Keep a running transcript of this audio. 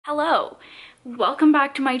Hello, welcome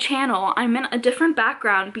back to my channel. I'm in a different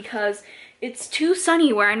background because it's too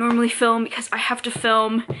sunny where I normally film because I have to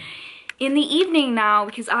film in the evening now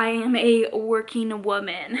because I am a working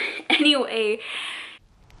woman. Anyway,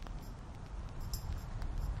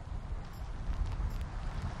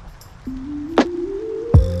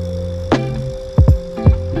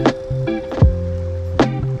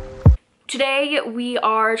 today we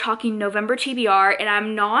are talking November TBR and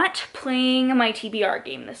I'm not playing my TBR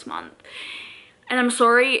game this month. And I'm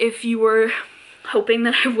sorry if you were hoping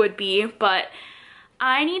that I would be, but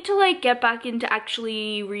I need to get back into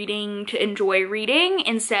actually reading to enjoy reading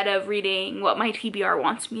instead of reading what my TBR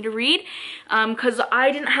wants me to read. Because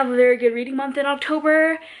I didn't have a very good reading month in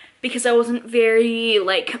October because I wasn't very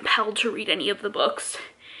compelled to read any of the books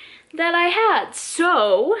that I had.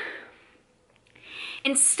 So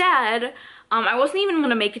instead, I wasn't even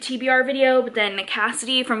gonna make a TBR video, but then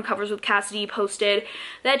Cassidy from Covers with Cassidy posted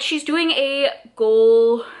that she's doing a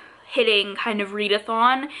goal hitting kind of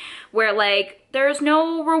readathon where there's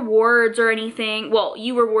no rewards or anything. Well,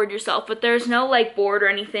 you reward yourself, but there's no board or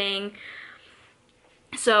anything.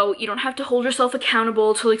 So you don't have to hold yourself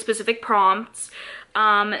accountable to specific prompts.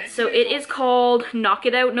 So it is called Knock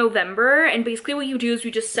It Out November, and basically what you do is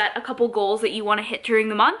you just set a couple goals that you want to hit during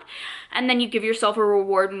the month, and then you give yourself a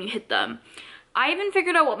reward when you hit them. I haven't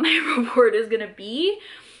figured out what my reward is gonna be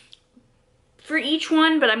for each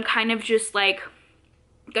one, but I'm kind of just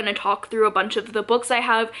gonna talk through a bunch of the books I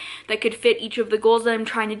have that could fit each of the goals that I'm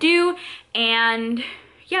trying to do, and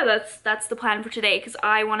yeah, that's the plan for today because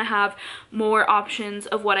I want to have more options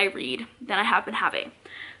of what I read than I have been having.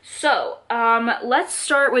 So let's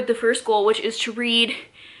start with the first goal, which is to read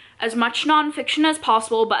as much nonfiction as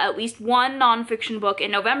possible, but at least one nonfiction book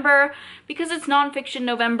in November because it's nonfiction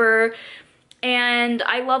November and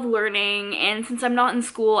I love learning, and since I'm not in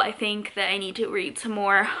school, I think that I need to read some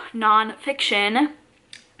more nonfiction.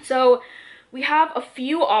 So we have a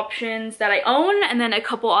few options that I own and then a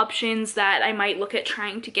couple options that I might look at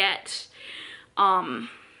trying to get my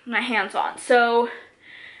hands on. So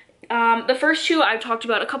the first two I've talked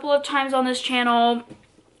about a couple of times on this channel.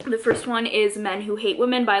 The first one is Men Who Hate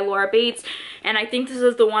Women by Laura Bates, and I think this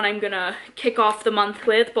is the one I'm gonna kick off the month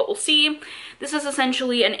with, but we'll see. This is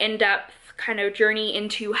essentially an in-depth kind of journey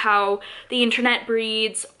into how the internet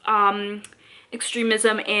breeds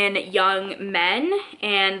extremism in young men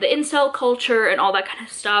and the incel culture and all that kind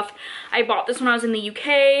of stuff. I bought this when I was in the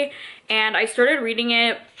UK and I started reading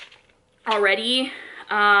it already.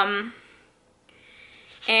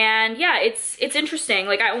 And yeah, it's interesting.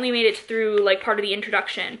 I only made it through part of the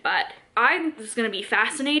introduction, but I think this is gonna be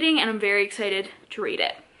fascinating and I'm very excited to read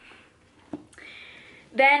it.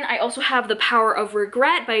 Then I also have The Power of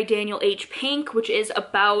Regret by Daniel H. Pink, which is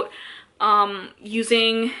about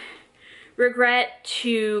using regret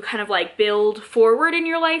to kind of build forward in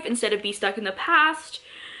your life instead of be stuck in the past.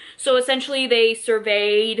 So essentially he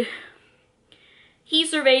surveyed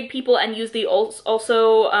people and used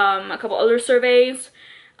also a couple other surveys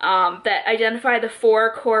that identify the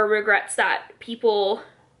 4 core regrets that people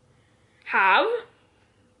have,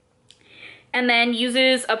 and then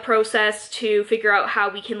uses a process to figure out how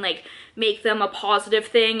we can make them a positive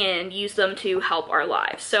thing and use them to help our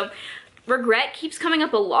lives. So regret keeps coming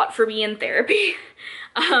up a lot for me in therapy.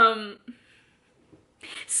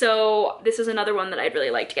 So this is another one that I'd really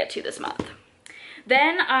like to get to this month.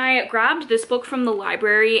 Then I grabbed this book from the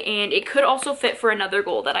library, and it could also fit for another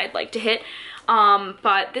goal that I'd like to hit.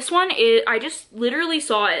 But this one is, I just literally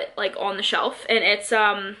saw it on the shelf, and it's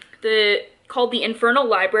called The Infernal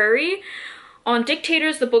Library: On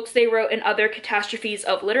Dictators, the Books They Wrote and Other Catastrophes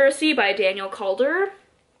of Literacy by Daniel Calder.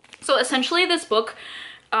 So essentially this book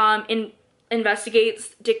investigates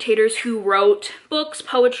dictators who wrote books,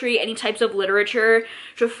 poetry, any types of literature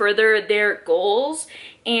to further their goals.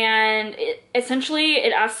 And essentially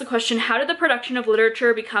it asks the question, how did the production of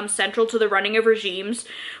literature become central to the running of regimes?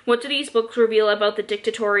 What do these books reveal about the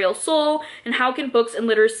dictatorial soul? And how can books and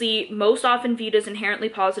literacy, most often viewed as inherently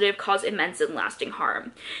positive, cause immense and lasting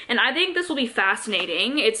harm? And I think this will be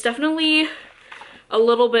fascinating. It's definitely a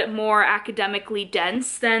little bit more academically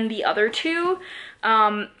dense than the other two.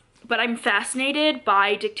 But I'm fascinated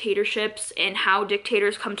by dictatorships and how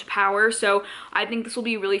dictators come to power, so I think this will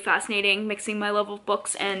be really fascinating, mixing my love of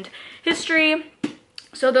books and history.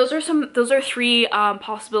 So those are 3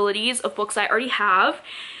 possibilities of books I already have.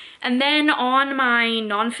 And then on my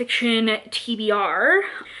nonfiction TBR,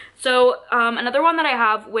 so another one that I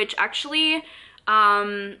have, which actually,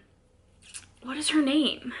 what is her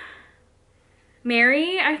name?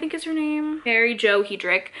 Mary, I think is her name. Mary Jo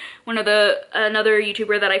Hedrick, another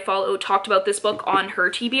YouTuber that I follow, talked about this book on her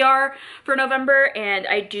TBR for November, and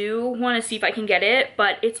I do want to see if I can get it,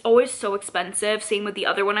 but it's always so expensive. Same with the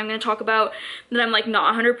other one I'm going to talk about that I'm like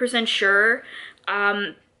not 100% sure.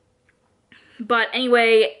 But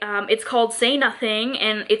anyway, it's called Say Nothing,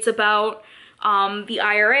 and it's about the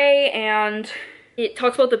IRA, and it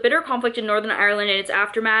talks about the bitter conflict in Northern Ireland and its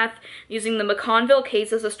aftermath, using the McConville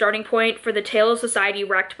case as a starting point for the tale of society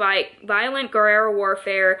wrecked by violent guerrilla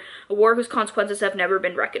warfare, a war whose consequences have never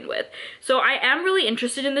been reckoned with. So I am really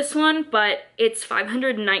interested in this one, but it's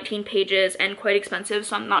 519 pages and quite expensive,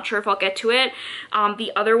 so I'm not sure if I'll get to it.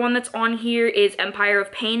 The other one that's on here is Empire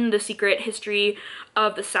of Pain, The Secret History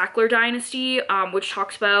of the Sackler Dynasty, which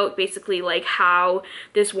talks about basically like how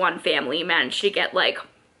this one family managed to get like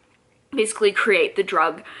basically create the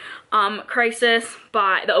drug crisis,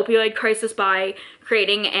 by the opioid crisis, by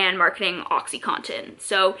creating and marketing OxyContin.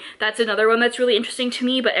 So that's another one that's really interesting to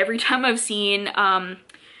me, but every time I've seen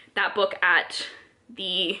that book at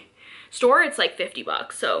the store, it's like 50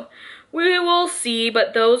 bucks. So we will see,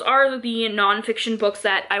 but those are the nonfiction books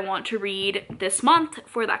that I want to read this month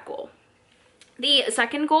for that goal. The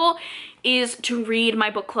second goal is to read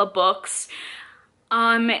my book club books.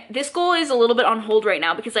 This goal is a little bit on hold right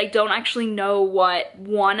now because I don't actually know what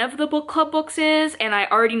one of the book club books is, and I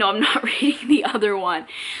already know I'm not reading the other one.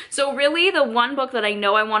 So really the one book that I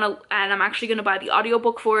know I want to, and I'm actually going to buy the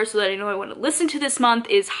audiobook for so that I know I want to listen to this month,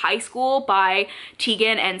 is High School by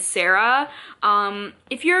Tegan and Sarah.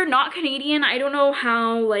 If you're not Canadian, I don't know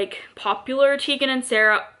how like popular Tegan and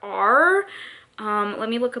Sarah are. Let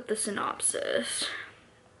me look up the synopsis.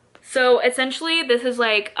 So essentially this is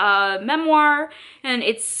like a memoir, and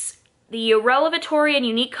it's the revelatory and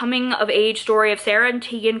unique coming of age story of Sarah and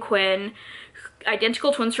Tegan Quinn,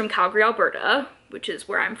 identical twins from Calgary, Alberta, which is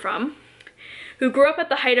where I'm from, who grew up at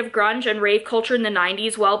the height of grunge and rave culture in the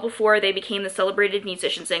 90s, well before they became the celebrated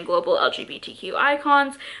musicians and global LGBTQ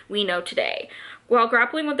icons we know today. While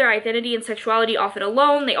grappling with their identity and sexuality often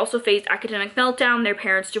alone, they also faced academic meltdown, their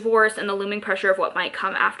parents' divorce, and the looming pressure of what might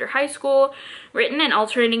come after high school. Written in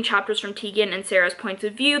alternating chapters from Tegan and Sarah's points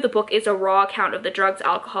of view, the book is a raw account of the drugs,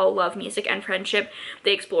 alcohol, love, music, and friendship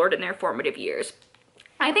they explored in their formative years.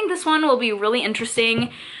 I think this one will be really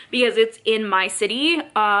interesting because it's in my city,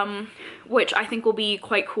 which I think will be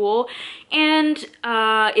quite cool, and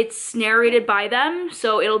it's narrated by them,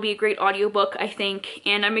 so it'll be a great audiobook, I think,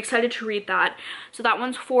 and I'm excited to read that. So that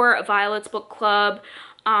one's for Violet's book club.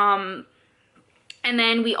 And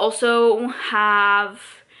then we also have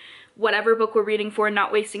whatever book we're reading for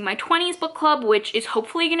Not Wasting My 20s book club, which is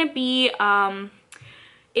hopefully going to be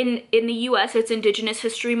in the US, it's Indigenous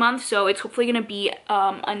History Month, so it's hopefully going to be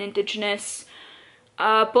an Indigenous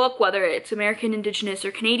book, whether it's American, Indigenous,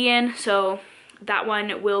 or Canadian, so that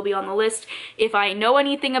one will be on the list. If I know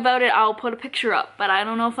anything about it, I'll put a picture up, but I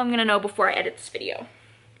don't know if I'm going to know before I edit this video.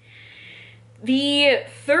 The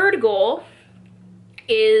third goal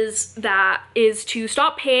is to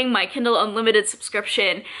stop paying my Kindle Unlimited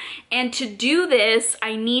subscription, and to do this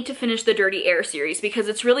I need to finish the Dirty Air series because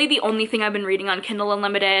it's really the only thing I've been reading on Kindle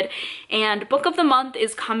Unlimited. And Book of the Month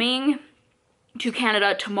is coming to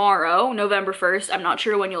Canada tomorrow, November 1st. I'm not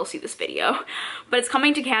sure when you'll see this video, but it's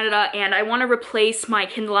coming to Canada, and I want to replace my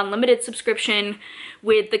Kindle Unlimited subscription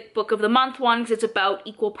with the Book of the Month one because it's about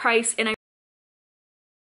equal price, and I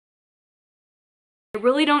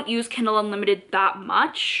really don't use Kindle Unlimited that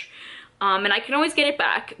much, and I can always get it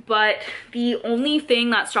back, but the only thing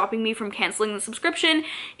that's stopping me from canceling the subscription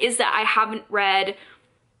is that I haven't read,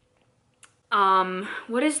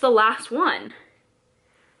 what is the last one?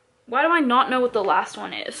 Why do I not know what the last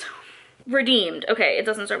one is? Redeemed. Okay, it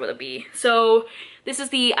doesn't start with a B. So this is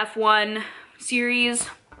the F1 series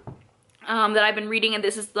that I've been reading, and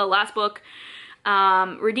this is the last book,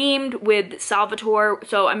 Redeemed, with Salvatore.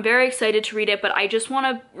 So I'm very excited to read it, but I just want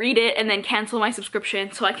to read it and then cancel my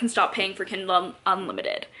subscription so I can stop paying for Kindle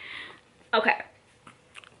Unlimited. Okay.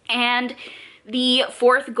 And the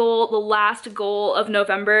fourth goal, the last goal of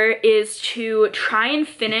November, is to try and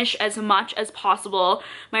finish as much as possible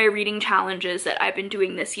my reading challenges that I've been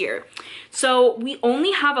doing this year. So we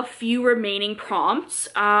only have a few remaining prompts.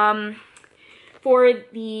 For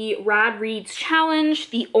the Rad Reads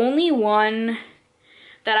challenge, the only one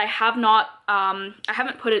that I have not, I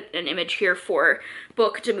haven't put an image here for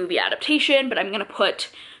book to movie adaptation, but I'm gonna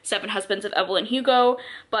put Seven Husbands of Evelyn Hugo,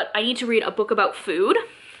 but I need to read a book about food.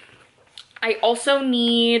 I also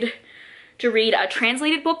need to read a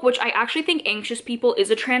translated book, which I actually think Anxious People is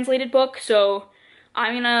a translated book, so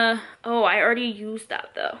I'm gonna, oh, I already used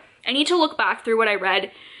that though. I need to look back through what I read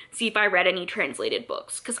see if I read any translated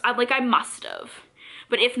books, because I must have.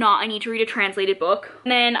 But if not, I need to read a translated book.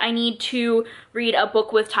 And then I need to read a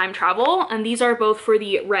book with time travel, and these are both for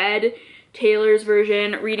the Red Taylor's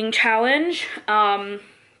Version Reading Challenge.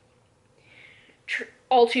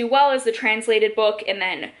 All Too Well is the translated book, and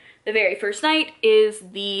then The Very First Night is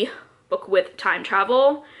the book with time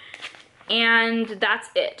travel, and that's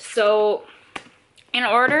it. So in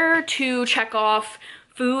order to check off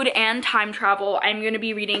food and time travel, I'm going to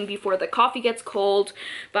be reading Before the Coffee Gets Cold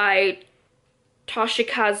by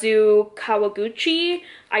Toshikazu Kawaguchi.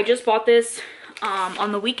 I just bought this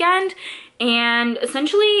on the weekend, and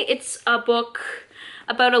essentially it's a book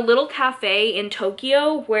about a little cafe in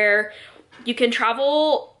Tokyo where you can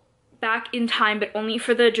travel back in time, but only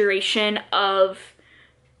for the duration of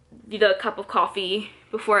the cup of coffee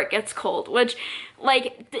before it gets cold, which,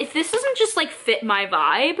 like, if this doesn't just, like, fit my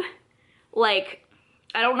vibe, like,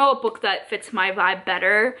 I don't know a book that fits my vibe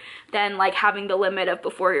better than, like, having the limit of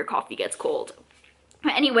before your coffee gets cold.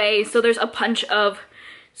 But anyway, so there's a bunch of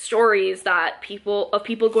stories that people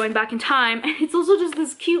going back in time, and it's also just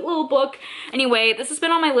this cute little book. Anyway, this has been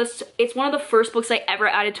on my list. It's one of the first books I ever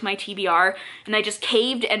added to my TBR, and I just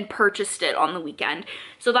caved and purchased it on the weekend.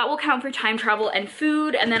 So that will count for time travel and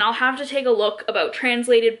food, and then I'll have to take a look about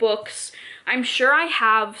translated books. I'm sure I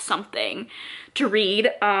have something to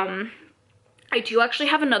read. I do actually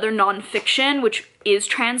have another nonfiction which is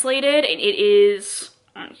translated, and it is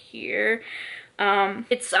on here.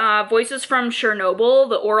 It's Voices from Chernobyl,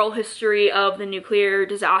 the oral history of the nuclear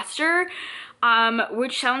disaster,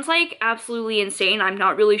 which sounds like absolutely insane. I'm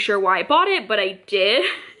not really sure why I bought it, but I did.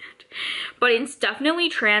 But it's definitely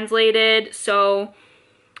translated, so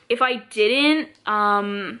if I didn't,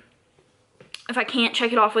 if I can't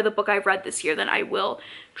check it off with a book I've read this year, then I will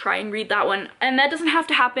try and read that one. And that doesn't have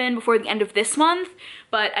to happen before the end of this month,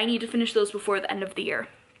 but I need to finish those before the end of the year.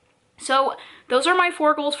 So those are my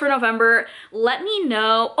 4 goals for November. Let me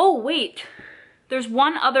know. Oh, wait. There's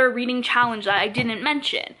one other reading challenge that I didn't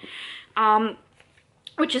mention,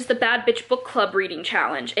 which is the Bad Bitch Book Club reading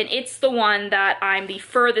challenge. And it's the one that I'm the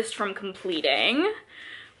furthest from completing.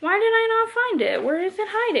 Why did I not find it? Where is it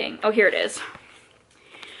hiding? Oh, here it is.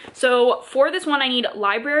 So for this one, I need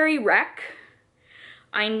library rec,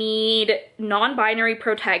 I need non-binary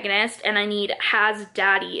protagonist, and I need has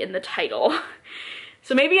daddy in the title.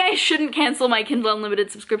 So maybe I shouldn't cancel my Kindle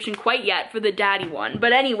Unlimited subscription quite yet for the daddy one.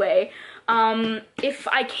 But anyway, if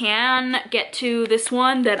I can get to this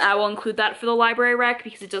one, then I will include that for the library rec,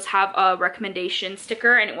 because it does have a recommendation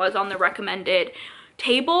sticker and it was on the recommended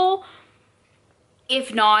table.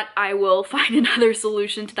 If not, I will find another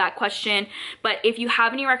solution to that question. But if you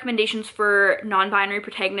have any recommendations for non-binary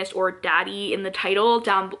protagonist or daddy in the title,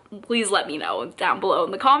 please let me know down below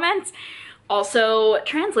in the comments. Also,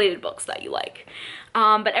 translated books that you like.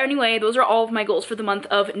 But anyway, those are all of my goals for the month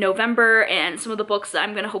of November and some of the books that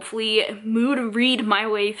I'm going to hopefully mood read my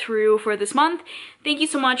way through for this month. Thank you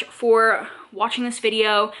so much for watching this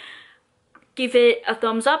video. Give it a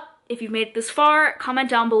thumbs up if you've made it this far. Comment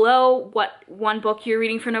down below what one book you're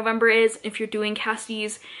reading for November is. If you're doing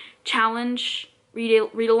Cassie's challenge,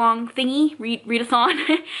 read-along thingy,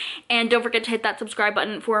 readathon. And don't forget to hit that subscribe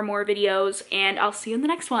button for more videos, and I'll see you in the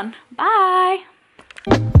next one. Bye!